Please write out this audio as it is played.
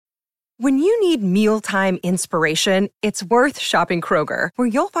When you need mealtime inspiration, it's worth shopping Kroger, where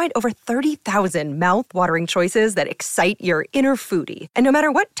you'll find over 30,000 mouth-watering choices that excite your inner foodie. And no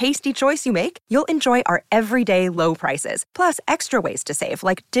matter what tasty choice you make, you'll enjoy our everyday low prices, plus extra ways to save,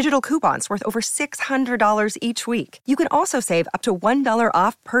 like digital coupons worth over $600 each week. You can also save up to $1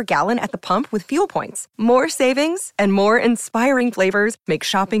 off per gallon at the pump with fuel points. More savings and more inspiring flavors make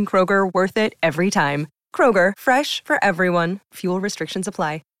shopping Kroger worth it every time. Kroger, fresh for everyone. Fuel restrictions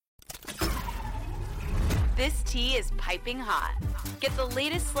apply. This tea is piping hot. Get the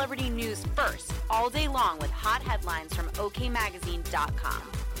latest celebrity news first all day long with hot headlines from okmagazine.com.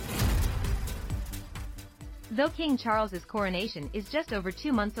 Though King Charles's coronation is just over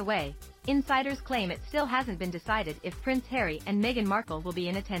 2 months away, insiders claim it still hasn't been decided if Prince Harry and Meghan Markle will be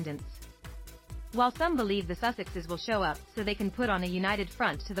in attendance. While some believe the Sussexes will show up so they can put on a united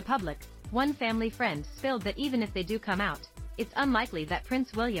front to the public, one family friend spilled that even if they do come out, it's unlikely that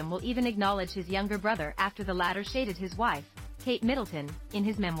Prince William will even acknowledge his younger brother after the latter shaded his wife, Kate Middleton, in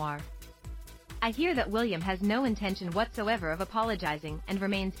his memoir. I hear that William has no intention whatsoever of apologizing and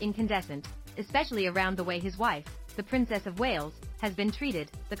remains incandescent, especially around the way his wife, the Princess of Wales, has been treated,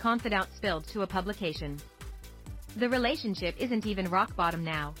 the confidant spilled to a publication. The relationship isn't even rock bottom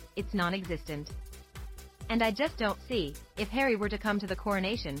now, it's non-existent. And I just don't see, if Harry were to come to the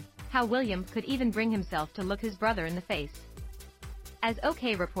coronation, how William could even bring himself to look his brother in the face. As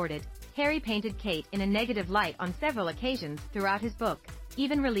OK reported, Harry painted Kate in a negative light on several occasions throughout his book,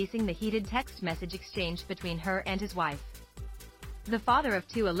 even releasing the heated text message exchange between her and his wife. The father of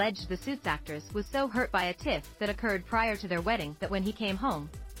two alleged the Suits actors was so hurt by a tiff that occurred prior to their wedding that when he came home,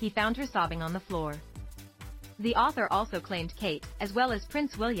 he found her sobbing on the floor. The author also claimed Kate, as well as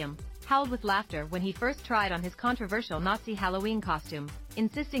Prince William, howled with laughter when he first tried on his controversial Nazi Halloween costume,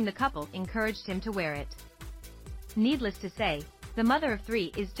 insisting the couple encouraged him to wear it. Needless to say, the mother of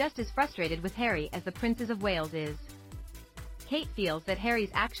three is just as frustrated with Harry as the Princess of Wales is. Kate feels that Harry's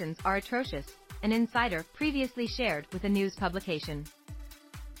actions are atrocious, an insider previously shared with a news publication.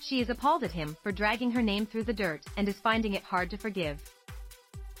 She is appalled at him for dragging her name through the dirt and is finding it hard to forgive.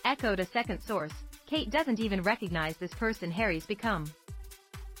 Echoed a second source, Kate doesn't even recognize this person Harry's become.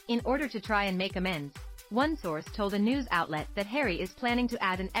 In order to try and make amends, one source told a news outlet that Harry is planning to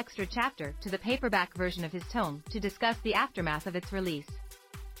add an extra chapter to the paperback version of his tome to discuss the aftermath of its release.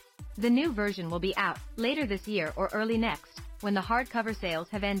 The new version will be out later this year or early next, when the hardcover sales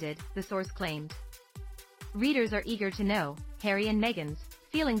have ended, the source claimed. Readers are eager to know Harry and Meghan's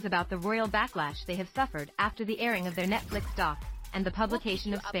feelings about the royal backlash they have suffered after the airing of their Netflix doc and the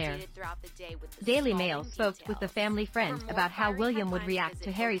publication of Spare. Daily Mail spoke with the family friend about how William would react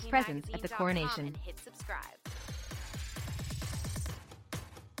to Harry's presence at the coronation.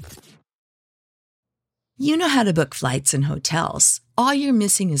 You know how to book flights and hotels. All you're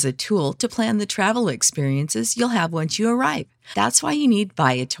missing is a tool to plan the travel experiences you'll have once you arrive. That's why you need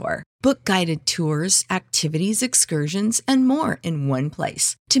Viator. Book guided tours, activities, excursions, and more in one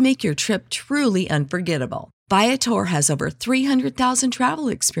place to make your trip truly unforgettable. Viator has over 300,000 travel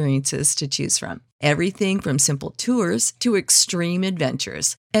experiences to choose from. Everything from simple tours to extreme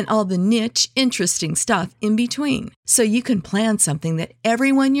adventures and all the niche, interesting stuff in between. So you can plan something that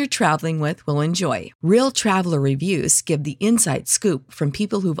everyone you're traveling with will enjoy. Real traveler reviews give the inside scoop from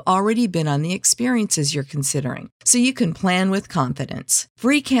people who've already been on the experiences you're considering. So you can plan with confidence.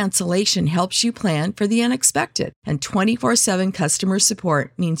 Free cancellation helps you plan for the unexpected. And 24/7 customer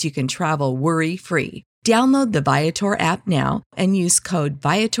support means you can travel worry-free. Download the Viator app now and use code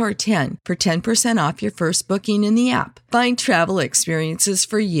Viator10 for 10% off your first booking in the app. Find travel experiences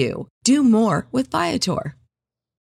for you. Do more with Viator.